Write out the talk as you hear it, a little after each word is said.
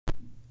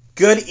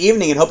Good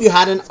evening and hope you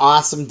had an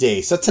awesome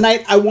day. So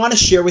tonight I want to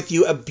share with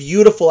you a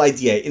beautiful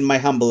idea, in my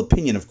humble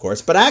opinion, of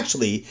course, but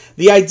actually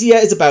the idea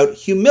is about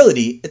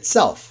humility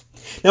itself.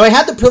 Now I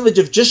had the privilege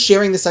of just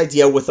sharing this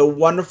idea with a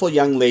wonderful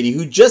young lady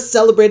who just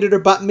celebrated her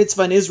bat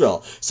mitzvah in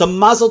Israel. So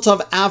mazel tov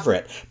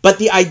Avret. But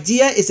the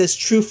idea is as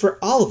true for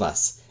all of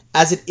us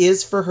as it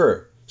is for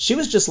her. She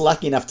was just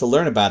lucky enough to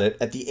learn about it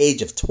at the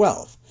age of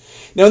 12.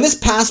 Now, in this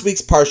past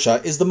week's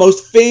Parsha is the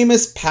most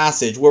famous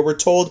passage where we're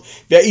told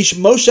Ve'ish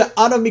Moshe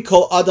Adam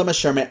Mikol Adam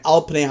Asher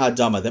Me'al Pnei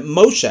Hadama, that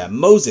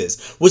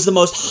Moses, was the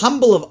most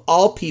humble of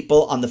all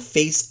people on the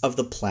face of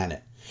the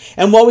planet.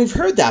 And while we've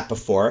heard that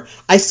before,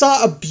 I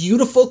saw a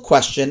beautiful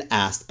question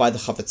asked by the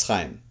Chafetz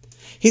Chaim.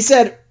 He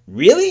said,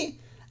 really?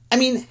 I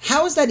mean,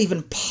 how is that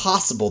even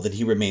possible that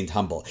he remained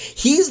humble?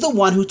 He's the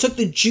one who took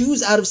the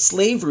Jews out of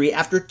slavery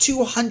after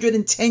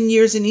 210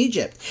 years in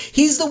Egypt.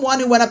 He's the one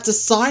who went up to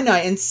Sinai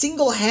and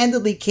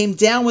single-handedly came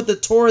down with the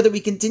Torah that we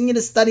continue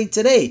to study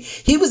today.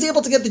 He was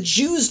able to get the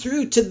Jews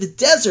through to the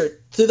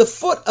desert, to the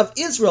foot of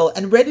Israel,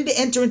 and ready to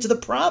enter into the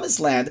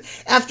Promised Land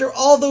after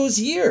all those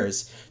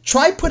years.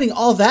 Try putting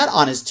all that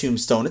on his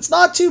tombstone. It's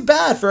not too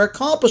bad for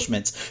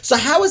accomplishments. So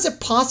how is it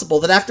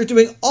possible that after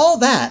doing all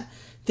that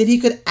he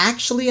could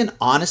actually and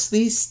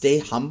honestly stay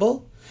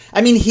humble?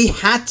 I mean, he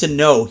had to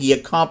know he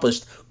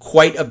accomplished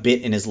quite a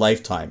bit in his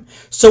lifetime.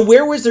 So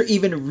where was there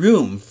even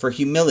room for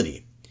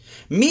humility?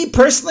 Me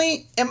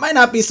personally, it might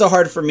not be so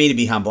hard for me to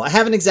be humble. I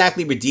haven't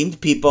exactly redeemed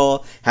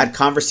people, had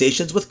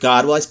conversations with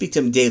God. Well, I speak to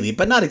him daily,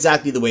 but not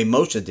exactly the way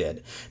Moshe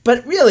did.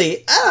 But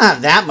really, I don't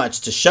have that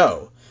much to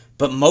show.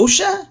 But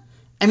Moshe?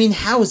 I mean,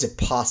 how is it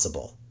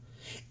possible?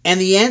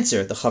 And the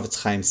answer, the Chafetz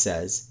Chaim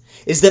says,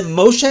 is that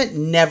Moshe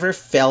never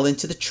fell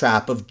into the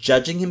trap of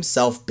judging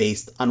himself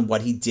based on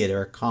what he did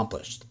or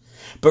accomplished,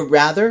 but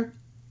rather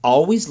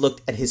always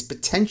looked at his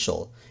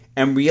potential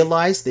and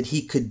realized that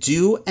he could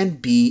do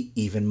and be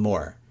even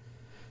more.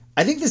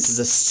 I think this is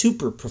a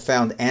super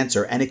profound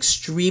answer and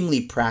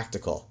extremely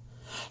practical.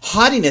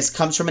 Haughtiness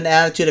comes from an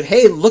attitude of,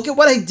 hey, look at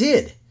what I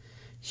did.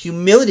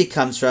 Humility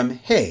comes from,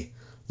 hey,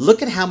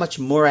 look at how much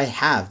more I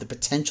have the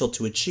potential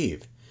to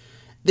achieve.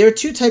 There are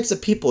two types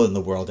of people in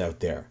the world out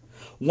there.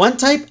 One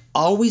type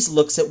always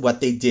looks at what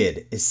they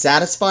did, is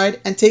satisfied,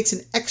 and takes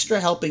an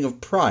extra helping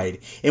of pride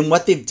in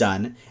what they've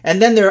done.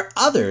 And then there are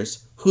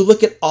others who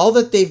look at all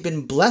that they've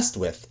been blessed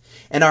with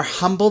and are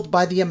humbled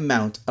by the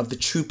amount of the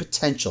true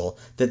potential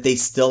that they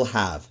still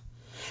have.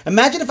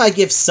 Imagine if I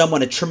give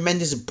someone a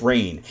tremendous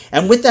brain,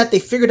 and with that they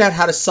figured out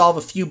how to solve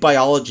a few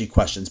biology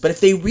questions, but if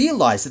they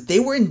realized that they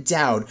were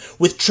endowed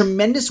with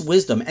tremendous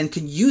wisdom and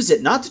could use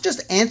it not to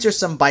just answer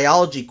some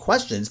biology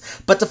questions,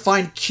 but to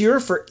find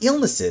cure for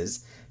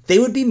illnesses, they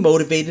would be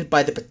motivated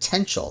by the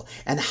potential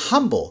and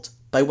humbled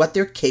by what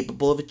they're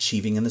capable of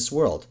achieving in this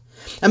world.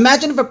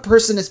 Imagine if a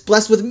person is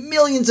blessed with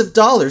millions of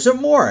dollars or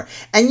more,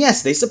 and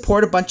yes, they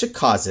support a bunch of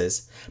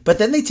causes, but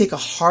then they take a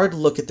hard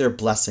look at their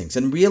blessings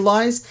and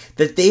realize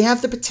that they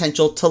have the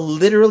potential to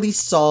literally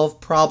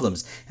solve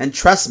problems. And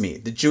trust me,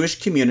 the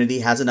Jewish community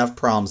has enough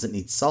problems that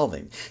need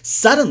solving.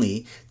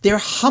 Suddenly, they're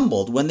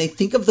humbled when they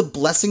think of the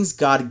blessings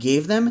God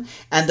gave them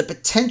and the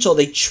potential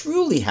they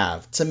truly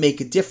have to make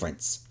a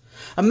difference.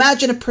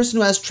 Imagine a person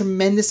who has a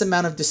tremendous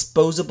amount of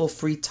disposable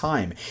free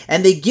time,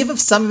 and they give of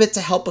some of it to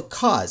help a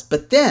cause,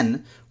 but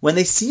then, when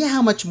they see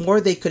how much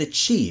more they could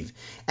achieve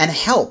and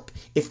help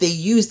if they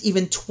used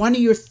even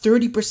 20 or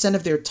 30%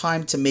 of their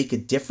time to make a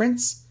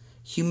difference,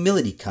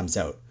 humility comes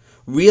out,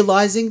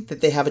 realizing that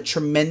they have a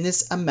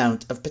tremendous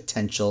amount of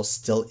potential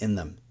still in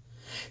them.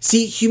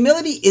 See,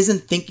 humility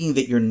isn't thinking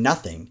that you're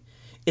nothing.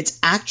 It's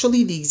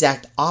actually the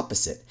exact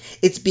opposite.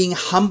 It's being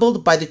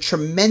humbled by the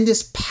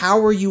tremendous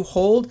power you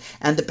hold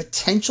and the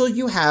potential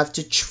you have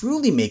to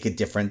truly make a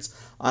difference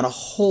on a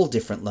whole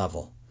different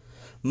level.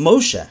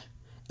 Moshe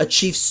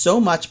achieved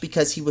so much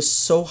because he was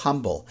so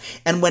humble.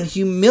 And when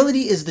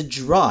humility is the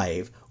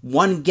drive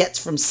one gets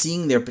from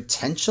seeing their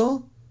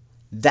potential,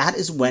 that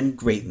is when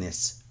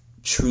greatness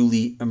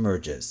truly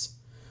emerges.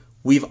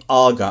 We've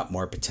all got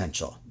more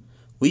potential.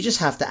 We just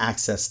have to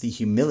access the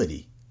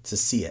humility to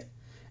see it.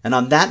 And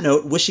on that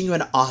note, wishing you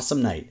an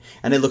awesome night,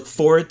 and I look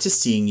forward to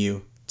seeing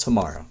you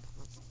tomorrow.